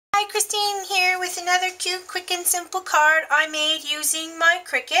Hi, Christine here with another cute, quick and simple card I made using my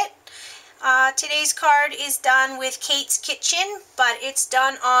Cricut. Today's card is done with Kate's Kitchen, but it's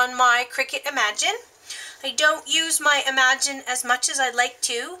done on my Cricut Imagine. I don't use my Imagine as much as I'd like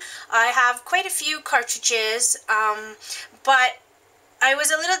to. I have quite a few cartridges, but I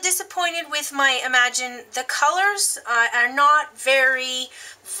was a little disappointed with my Imagine. The colors are not very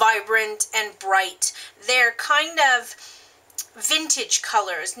vibrant and bright. They're kind of vintage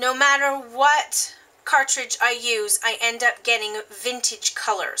colors. No matter what cartridge I use, I end up getting vintage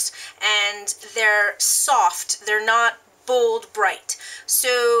colors, and they're soft. They're not bold, bright.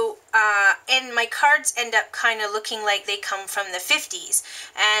 So, and my cards end up kind of looking like they come from the 50s.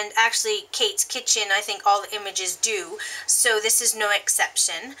 And actually, Kate's Kitchen, I think all the images do. So this is no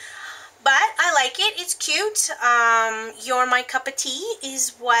exception. But I like it. It's cute. You're My Cup of Tea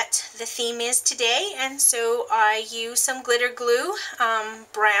is what the theme is today. And so I use some glitter glue,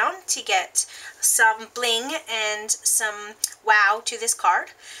 brown, to get some bling and some wow to this card.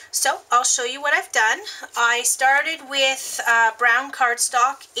 So I'll show you what I've done. I started with brown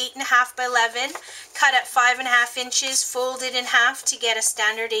cardstock, 8.5 by 11, cut at 5.5 inches, folded in half to get a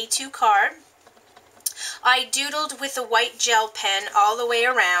standard A2 card. I doodled with a white gel pen all the way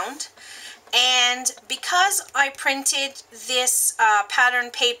around. And because I printed this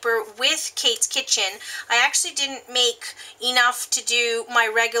pattern paper with Kate's Kitchen, I actually didn't make enough to do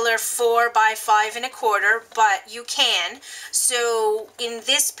my regular 4 by 5 1/4, but you can. So in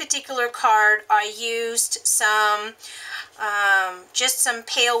this particular card, I used some, just some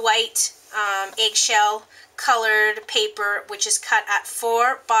pale white eggshell colored paper, which is cut at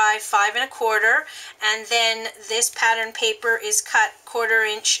 4 by 5 1/4, and then this pattern paper is cut 1/4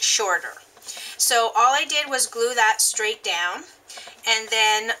 inch shorter. So all I did was glue that straight down, and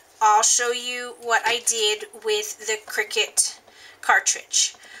then I'll show you what I did with the Cricut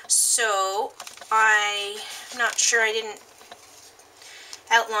cartridge. So I'm not sure, I didn't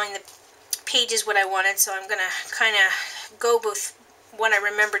outline the pages what I wanted, so I'm gonna kind of go with what I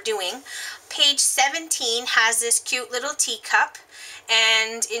remember doing. Page 17 has this cute little teacup,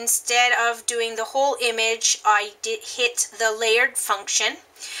 and instead of doing the whole image, I did hit the layered function,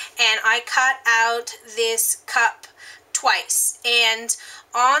 and I cut out this cup twice. And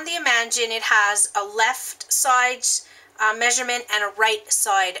on the Imagine, it has a left side measurement and a right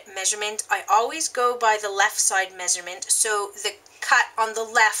side measurement. I always go by the left side measurement, so the cut on the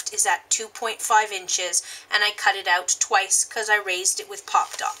left is at 2.5 inches, and I cut it out twice because I raised it with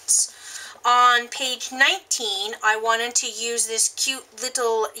pop dots. On page 19, I wanted to use this cute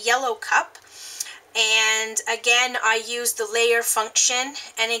little yellow cup, and again I used the layer function,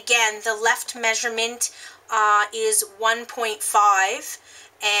 and again the left measurement is 1.5,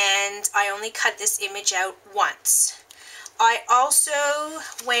 and I only cut this image out once. I also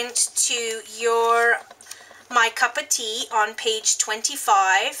went to My Cup of Tea on page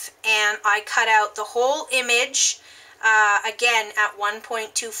 25, and I cut out the whole image again at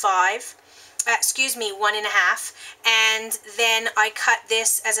 1.25. Excuse me, 1.5, and then I cut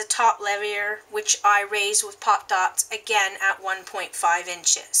this as a top layer, which I raised with pop dots again at 1.5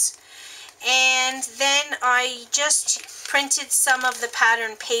 inches. And then I just printed some of the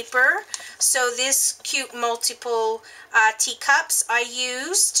pattern paper. So this cute multiple teacups I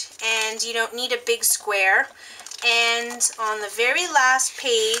used, and you don't need a big square. And on the very last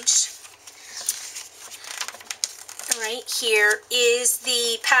page, right here, is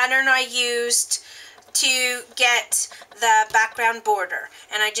the pattern I used to get the background border,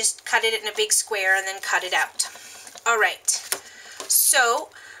 and I just cut it in a big square and then cut it out. Alright, so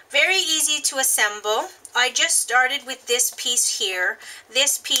very easy to assemble. I just started with this piece here.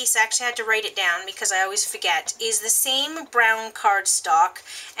 This piece, actually I had to write it down because I always forget, is the same brown cardstock,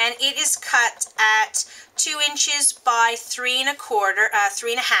 and it is cut at 2 inches by 3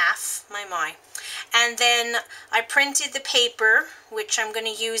 1/4, my. And then I printed the paper, which I'm going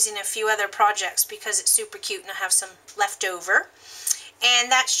to use in a few other projects because it's super cute and I have some left over.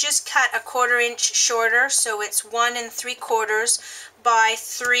 And that's just cut 1/4 inch shorter, so it's 1 3/4 by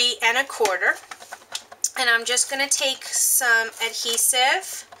 3 1/4. And I'm just going to take some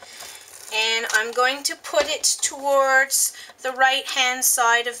adhesive, and I'm going to put it towards the right hand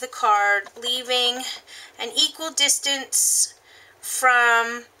side of the card, leaving an equal distance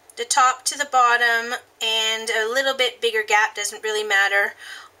from the top to the bottom, and a little bit bigger gap, doesn't really matter,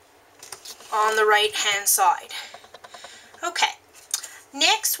 on the right hand side. Okay,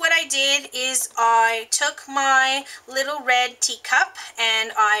 Next, what I did is I took my little red teacup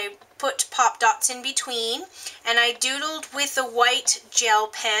and I put pop dots in between, and I doodled with a white gel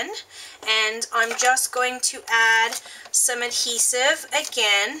pen, and I'm just going to add some adhesive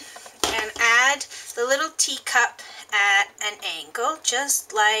again and add the little teacup at an angle,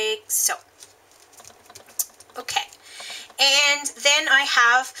 just like so. Okay. And then I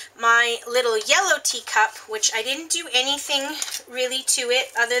have my little yellow teacup, which I didn't do anything really to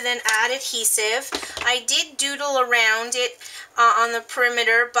it other than add adhesive. I did doodle around it on the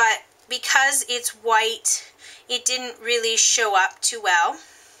perimeter, but because it's white, it didn't really show up too well.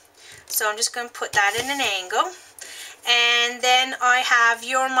 So I'm just going to put that in an angle. And then I have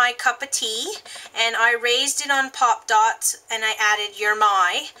You're My Cup of Tea, and I raised it on pop dots and I added You're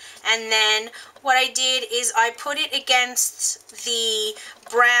My, and then what I did is I put it against the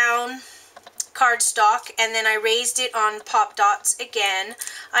brown cardstock and then I raised it on pop dots again.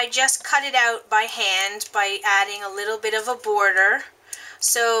 I just cut it out by hand by adding a little bit of a border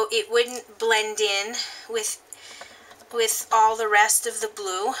so it wouldn't blend in with all the rest of the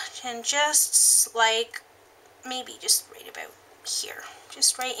blue, and just like maybe just right about here,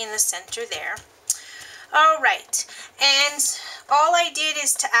 just right in the center there. Alright, and all I did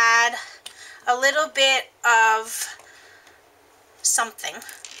is to add a little bit of something.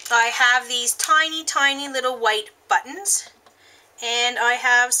 I have these tiny little white buttons, and I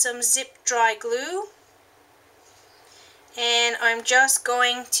have some zip dry glue, and I'm just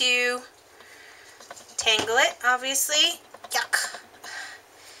going to tangle it, obviously. Yuck.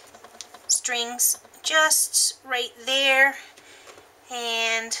 Strings just right there,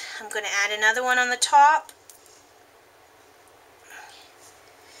 and I'm going to add another one on the top.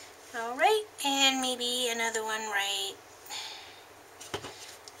 Alright, and maybe another one right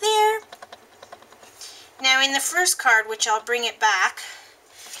there. Now in the first card, which I'll bring it back,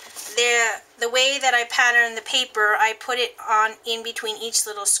 the way that I patterned the paper, I put it on in between each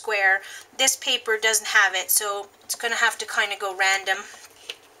little square. This paper doesn't have it, so it's going to have to kind of go random.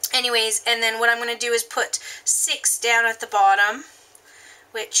 Anyways, and then what I'm going to do is put 6 down at the bottom,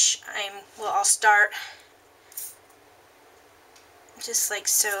 which I'll start just like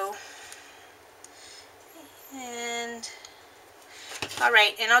so. And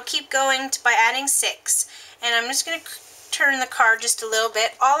alright, and I'll keep going by adding 6, and I'm just going to turn the card just a little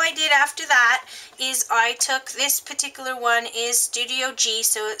bit. All I did after that is I took this particular one is Studio G,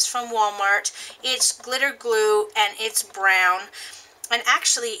 so it's from Walmart. It's glitter glue and it's brown. And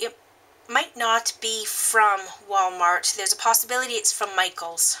actually, it might not be from Walmart. There's a possibility it's from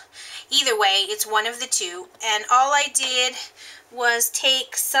Michael's. Either way, it's one of the two. And all I did was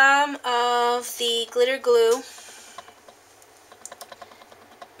take some of the glitter glue.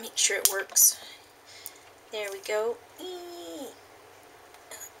 Make sure it works. There we go.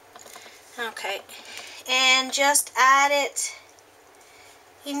 Okay. And just add it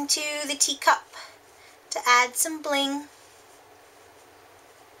into the teacup to add some bling.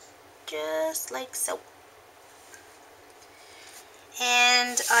 Just like so.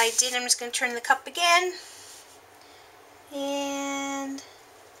 And I'm just going to turn the cup again. And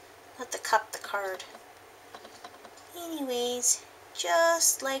not the cup, the card. Anyways,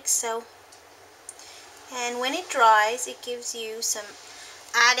 just like so. And when it dries, it gives you some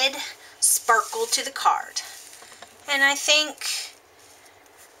added sparkle to the card. And I think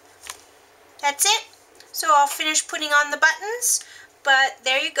that's it. So I'll finish putting on the buttons. But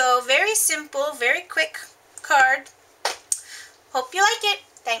there you go. Very simple, very quick card. Hope you like it.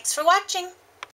 Thanks for watching.